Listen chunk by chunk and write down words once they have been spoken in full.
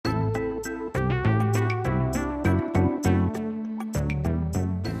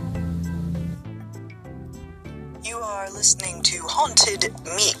listening to Haunted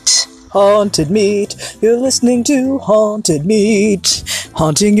Meat. Haunted Meat, you're listening to Haunted Meat,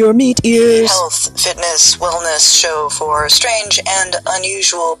 haunting your meat ears. Health, fitness, wellness show for strange and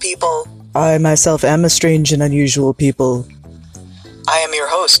unusual people. I myself am a strange and unusual people. I am your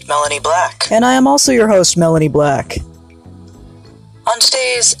host, Melanie Black. And I am also your host, Melanie Black. On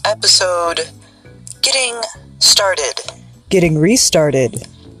today's episode, getting started. Getting restarted.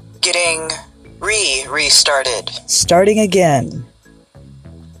 Getting restarted. Starting again.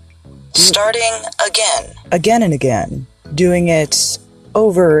 Starting again. Again and again. Doing it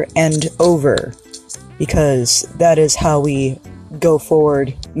over and over. Because that is how we go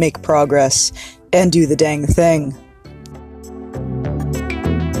forward, make progress, and do the dang thing.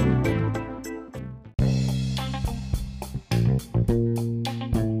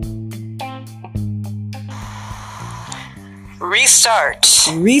 Restart.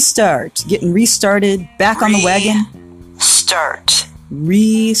 Getting restarted. Back on the wagon. Start.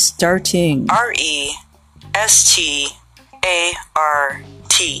 Restarting.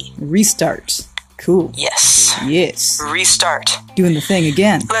 R-E-S-T-A-R-T. Restart. Cool. Yes. Restart. Doing the thing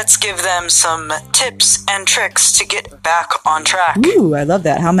again. Let's give them some tips and tricks to get back on track. Ooh, I love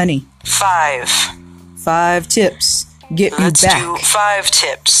that. How many? 5. 5 tips. Get Let's you back. do 5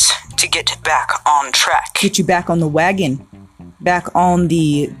 tips to get back on track. Get you back on the wagon. Back on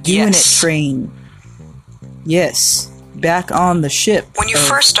the doing it train. Yes. Back on the ship. When you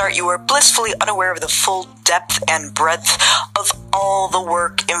first start, you are blissfully unaware of the full depth and breadth of all the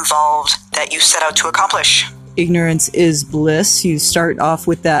work involved that you set out to accomplish. Ignorance is bliss. You start off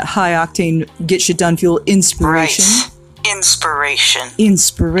with that high-octane, get-shit-done fuel inspiration. Right.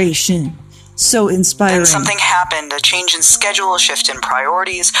 Inspiration. So inspiring. Then something happened, a change in schedule, a shift in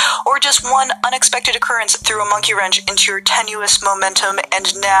priorities, or just one unexpected occurrence threw a monkey wrench into your tenuous momentum,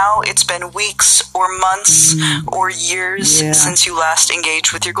 and now it's been weeks or months or years since you last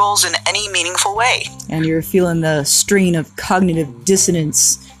engaged with your goals in any meaningful way. And you're feeling the strain of cognitive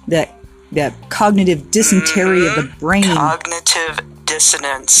dissonance, that cognitive dysentery of the brain. Cognitive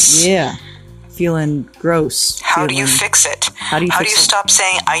dissonance. Yeah. Feeling gross. How do you fix it? How do you stop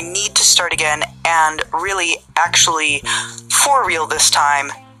saying, I need to start again, and really, actually, for real this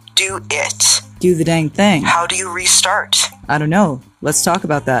time, do it? Do the dang thing. How do you restart? I don't know. Let's talk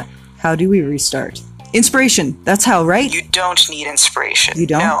about that. How do we restart? Inspiration. That's how, right? You don't need inspiration. You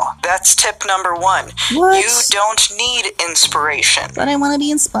don't? No, that's tip number 1. What? You don't need inspiration. But I want to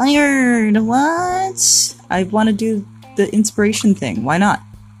be inspired. What? I want to do the inspiration thing. Why not?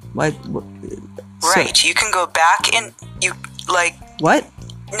 What? Right, you can go back and What?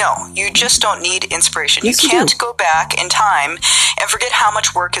 No, you just don't need inspiration. Yes, you can't go back in time and forget how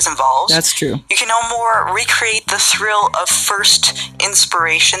much work is involved. That's true. You can no more recreate the thrill of first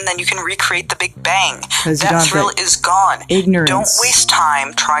inspiration than you can recreate the Big Bang. That thrill is gone. Ignorance. Don't waste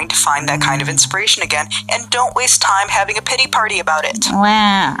time trying to find that kind of inspiration again, and don't waste time having a pity party about it.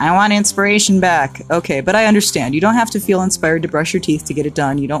 Wow, I want inspiration back. Okay, but I understand. You don't have to feel inspired to brush your teeth to get it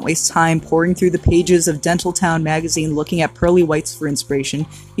done. You don't waste time poring through the pages of Dental Town magazine looking at pearly whites for inspiration.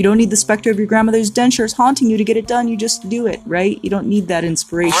 You don't need the specter of your grandmother's dentures haunting you to get it done. You just do it, right? You don't need that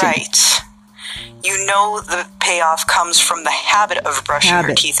inspiration. Right. You know the payoff comes from the habit of brushing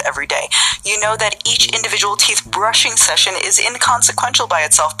your teeth every day. You know that each individual teeth brushing session is inconsequential by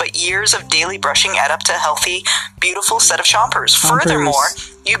itself, but years of daily brushing add up to a healthy, beautiful set of chompers. Furthermore,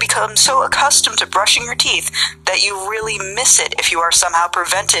 you become so accustomed to brushing your teeth that you really miss it if you are somehow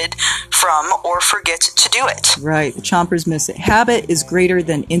prevented from or forget to do it. Right, the chompers miss it. Habit is greater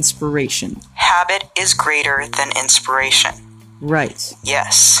than inspiration. Habit is greater than inspiration. Right.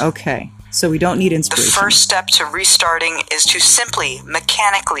 Yes. Okay. So we don't need inspiration. The first step to restarting is to simply,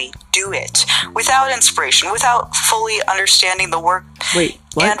 mechanically do it. Without inspiration, without fully understanding the work. Wait,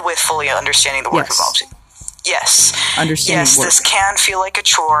 what? And with fully understanding the work involved. Yes. Understanding work. This can feel like a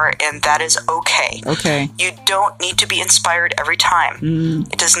chore, and that is okay. Okay. You don't need to be inspired every time.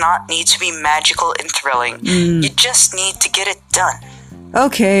 It does not need to be magical and thrilling. You just need to get it done.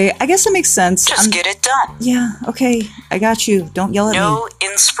 Okay, I guess that makes sense. Just get it done. Yeah, okay, I got you. Don't yell at me. No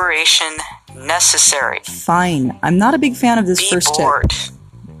inspiration necessary. Fine. I'm not a big fan of this first tip.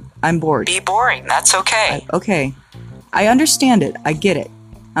 I'm bored. Be boring. That's okay. Okay. I understand it. I get it.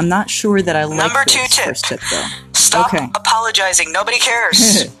 I'm not sure that I like Number this 2 tip. first tip, though. Stop apologizing. Nobody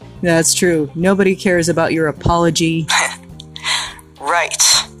cares. That's true. Nobody cares about your apology. Right.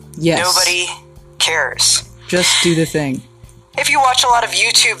 Yes. Nobody cares. Just do the thing. If you watch a lot of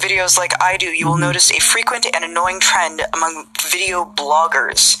YouTube videos like I do, you will notice a frequent and annoying trend among video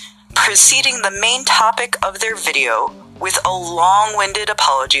bloggers. Preceding the main topic of their video with a long-winded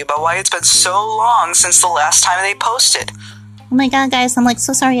apology about why it's been so long since the last time they posted. Oh my god, guys, I'm like,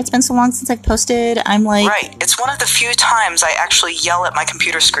 so sorry, it's been so long since I've posted. I'm like... Right, it's one of the few times I actually yell at my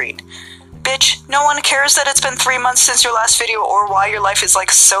computer screen. Bitch, no one cares that it's been 3 months since your last video or why your life is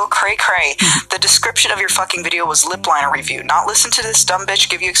like so cray-cray. The description of your fucking video was lip liner review, not listen to this dumb bitch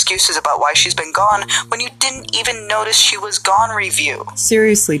give you excuses about why she's been gone when you didn't even notice she was gone review.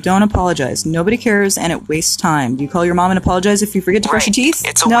 Seriously, don't apologize. Nobody cares and it wastes time. Do you call your mom and apologize if you forget to brush your teeth?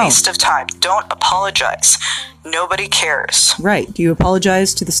 It's a waste of time. Don't apologize. Nobody cares. Right. Do you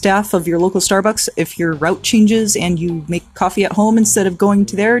apologize to the staff of your local Starbucks if your route changes and you make coffee at home instead of going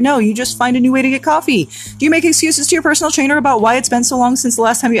to there? No, you just find a new way to get coffee. Do you make excuses to your personal trainer about why it's been so long since the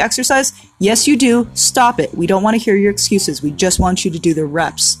last time you exercised? Yes, you do. Stop it. We don't want to hear your excuses. We just want you to do the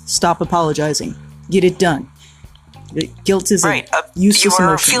reps. Stop apologizing. Get it done. Guilt is a useless emotion.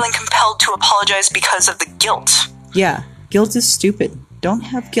 You are feeling compelled to apologize because of the guilt. Yeah. Guilt is stupid. Don't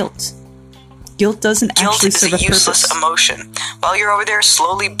have guilt. Guilt doesn't actually serve a purpose. Guilt is a useless emotion. While you're over there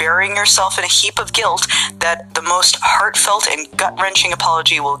slowly burying yourself in a heap of guilt that the most heartfelt and gut-wrenching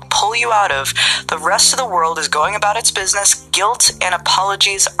apology will pull you out of, the rest of the world is going about its business. Guilt and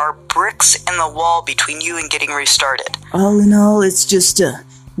apologies are bricks in the wall between you and getting restarted. All in all, it's just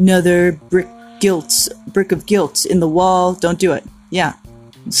another brick of guilt in the wall. Don't do it. Yeah.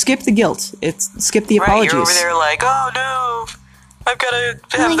 Skip the guilt. Skip the apologies. Right, you're over there like, oh no, I've got to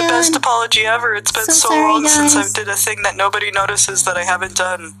have the best apology ever. It's been so long since I did a thing that nobody notices that I haven't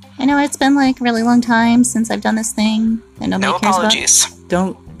done. I know it's been like a really long time since I've done this thing that nobody cares about. No apologies.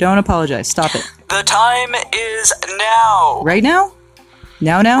 Don't apologize. Stop it. The time is now. Right now?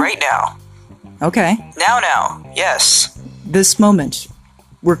 Now? Right now. Okay. Now. Yes. This moment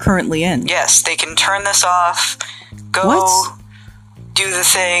we're currently in. Yes, they can turn this off. Go. What? Do the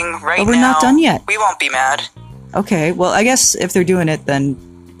thing right now. But we're not done yet. We won't be mad. Okay, well, I guess if they're doing it, then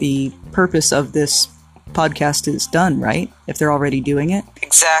the purpose of this podcast is done, right? If they're already doing it?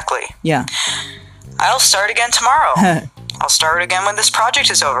 Exactly. Yeah. I'll start again tomorrow. I'll start again when this project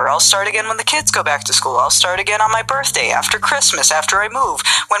is over. I'll start again when the kids go back to school. I'll start again on my birthday, after Christmas, after I move,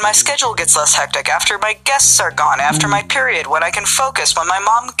 when my schedule gets less hectic, after my guests are gone, after my period, when I can focus, when my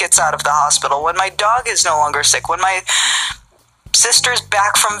mom gets out of the hospital, when my dog is no longer sick, when my sister's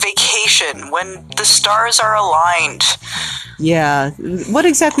back from vacation, when the stars are aligned. Yeah. What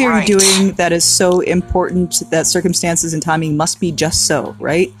exactly are you doing that is so important that circumstances and timing must be just so,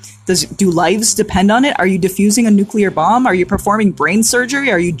 right? Do lives depend on it? Are you defusing a nuclear bomb? Are you performing brain surgery?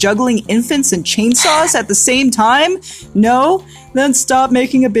 Are you juggling infants and chainsaws at the same time? No? Then stop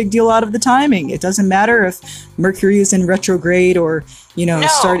making a big deal out of the timing. It doesn't matter if Mercury is in retrograde or,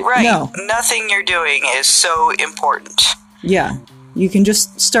 No. Nothing you're doing is so important. Yeah, you can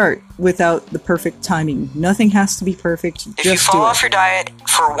just start without the perfect timing. Nothing has to be perfect. If you fall off your diet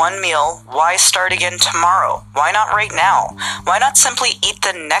for one meal, why start again tomorrow? Why not right now? Why not simply eat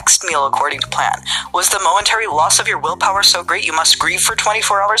the next meal according to plan? Was the momentary loss of your willpower so great you must grieve for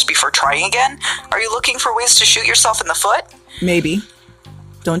 24 hours before trying again? Are you looking for ways to shoot yourself in the foot? Maybe.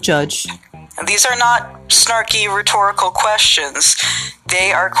 Don't judge. These are not snarky rhetorical questions.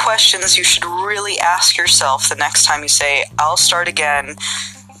 They are questions you should really ask yourself the next time you say, I'll start again,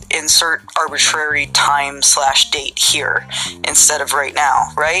 insert arbitrary time/date here instead of right now,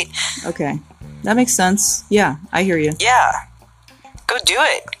 right? Okay. That makes sense. Yeah, I hear you. Yeah. Go do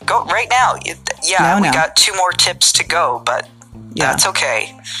it. Go right now. We got 2 more tips to go, but that's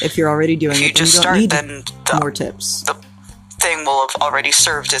okay. If you're already doing if it, you just you don't start, need then more tips. The thing will have already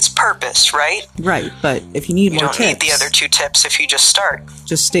served its purpose, right? Right, but if you need more tips... You don't need the other 2 tips if you just start.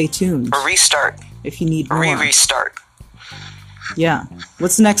 Just stay tuned. Or restart. If you need more. Or restart. Yeah.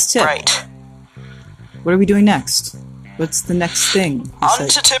 What's the next tip? Right. What are we doing next? What's the next thing? On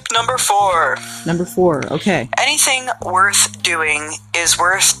to tip number 4. Number 4, okay. Anything worth doing is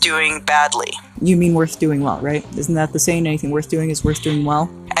worth doing badly. You mean worth doing well, right? Isn't that the saying? Anything worth doing is worth doing well?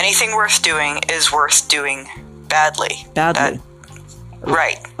 Anything worth doing is worth doing badly. Badly.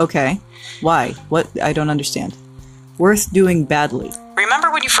 Right. Okay. Why? What? I don't understand. Worth doing badly.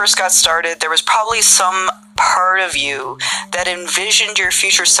 Remember when you first got started, there was probably some part of you that envisioned your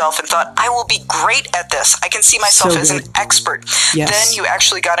future self and thought, I will be great at this. I can see myself as an expert. Yes. Then you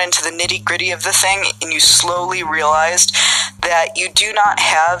actually got into the nitty-gritty of the thing and you slowly realized that you do not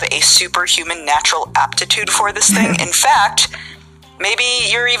have a superhuman natural aptitude for this thing. In fact, Maybe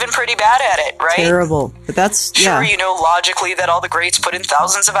you're even pretty bad at it, right? Terrible. But that's, Sure, you know logically that all the greats put in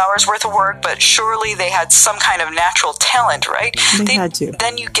thousands of hours worth of work, but surely they had some kind of natural talent, right? They had to.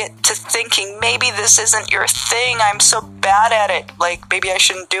 Then you get to thinking, maybe this isn't your thing. I'm so bad at it. Like, maybe I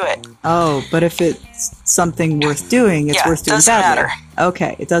shouldn't do it. Oh, but if it's something worth doing, it's worth doing badly. Matter.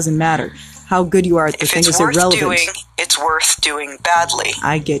 Okay, it doesn't matter. How good you are at the thing is irrelevant. It's worth doing badly.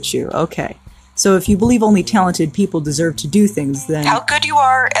 I get you. Okay. So if you believe only talented people deserve to do things, then... How good you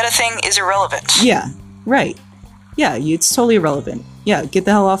are at a thing is irrelevant. Yeah, right. Yeah, it's totally irrelevant. Yeah, get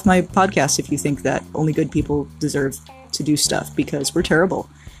the hell off my podcast if you think that only good people deserve to do stuff, because we're terrible.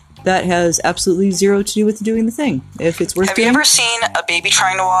 That has absolutely zero to do with doing the thing. If it's worth doing... Have you ever seen a baby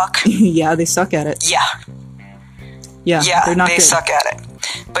trying to walk? Yeah, they suck at it. Yeah. Yeah, they're not good. They suck at it.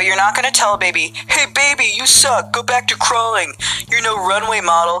 But you're not going to tell a baby, hey baby, you suck, go back to crawling. You're no runway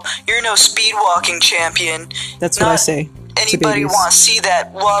model, you're no speed walking champion. That's what I say. Anybody want to see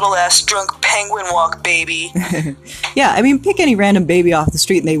that waddle-ass drunk penguin walk, baby? Yeah, I mean, pick any random baby off the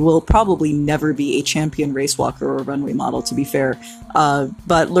street and they will probably never be a champion race walker or a runway model, to be fair.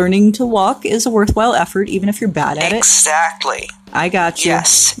 But learning to walk is a worthwhile effort, even if you're bad at it. Exactly. I got you.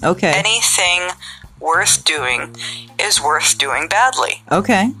 Yes. Okay. Anything worth doing is worth doing badly.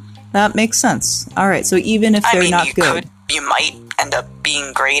 Okay. That makes sense. All right, so even if they're not good... You might end up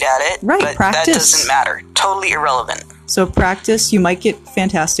being great at it, right, but practice. That doesn't matter. Totally irrelevant. So practice, you might get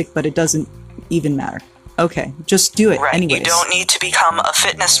fantastic, but it doesn't even matter. Okay, just do it anyways. You don't need to become a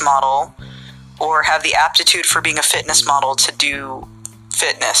fitness model or have the aptitude for being a fitness model to do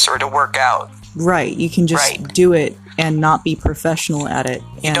fitness or to work out. Right, you can just do it and not be professional at it.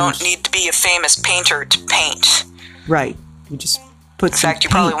 You don't need to be a famous painter to paint. Right, you just put some paint. You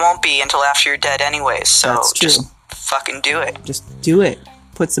probably won't be until after you're dead anyways, so that's true. Just fucking do it. Just do it.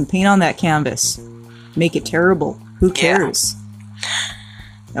 Put some paint on that canvas. Make it terrible. Who cares?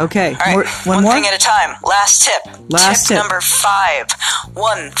 Yeah. Okay, all right. One thing at a time. Last tip. Tip number 5.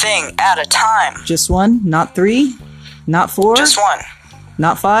 One thing at a time. Just one? Not 3? Not 4? Just one.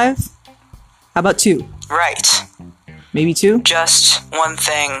 Not 5? How about 2? Right. Maybe 2? Just one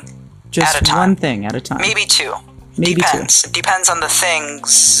thing just at a time. One thing at a time. Maybe 2. Maybe Depends. 2. It depends on the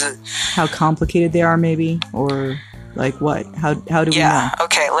things. How complicated they are, maybe? Or, like, what? How do we know? Yeah,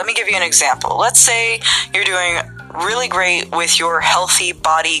 okay, let me give you an example. Let's say you're doing really great with your healthy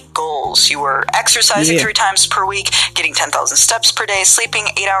body goals. You were exercising 3 times per week, getting 10,000 steps per day, sleeping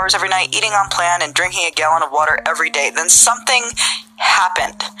 8 hours every night, eating on plan, and drinking a gallon of water every day. Then something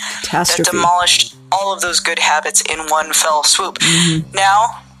happened that demolished all of those good habits in one fell swoop. Mm-hmm.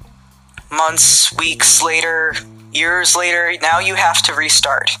 Now, months, weeks later, years later, now you have to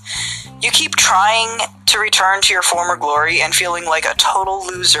restart. You keep trying to return to your former glory and feeling like a total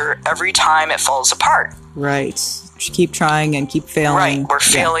loser every time it falls apart. Right. Just keep trying and keep failing. Right. We're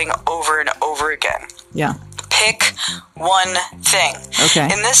failing over and over again. Yeah. Pick one thing. Okay.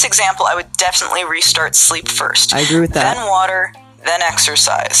 In this example, I would definitely restart sleep first. I agree with that. Then water, then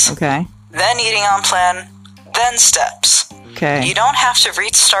exercise. Okay. Then eating on plan, then steps. Okay. You don't have to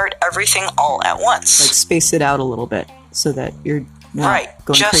restart everything all at once. Like space it out a little bit so that you're not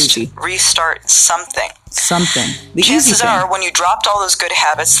going just crazy. Restart something. Something. The Chances easy thing. are, when you dropped all those good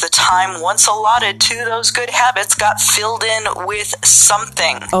habits, the time once allotted to those good habits got filled in with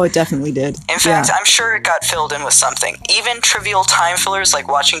something. Oh, it definitely did. In fact, I'm sure it got filled in with something. Even trivial time fillers like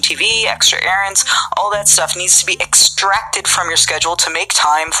watching TV, extra errands, all that stuff needs to be extracted from your schedule to make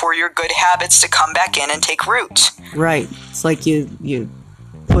time for your good habits to come back in and take root. Right. It's like you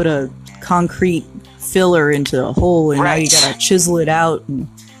put a concrete filler into a hole and now you gotta chisel it out and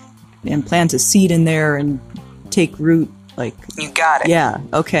plant a seed in there and take root. Like, you got it. Yeah.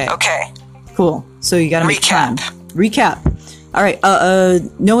 Okay. Okay. Cool. So you gotta make time. Recap. All right.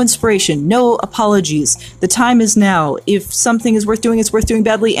 No inspiration. No apologies. The time is now. If something is worth doing, it's worth doing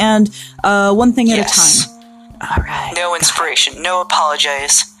badly. And one thing at a time. All right. No inspiration. No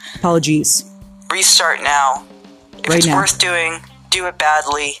apologize. Apologies. Restart now. If it's worth doing, do it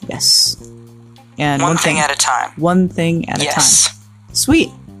badly. Yes. And one thing at a time. One thing at a time. Sweet.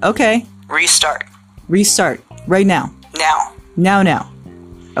 Okay. Restart. Restart. Right now. Now.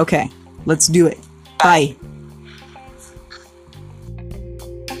 Okay. Let's do it. Bye.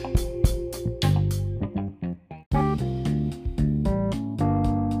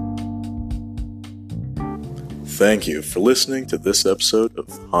 Thank you for listening to this episode of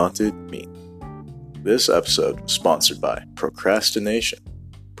Haunted Me. This episode was sponsored by Procrastination.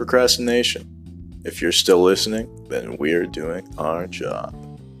 Procrastination. If you're still listening, then we're doing our job.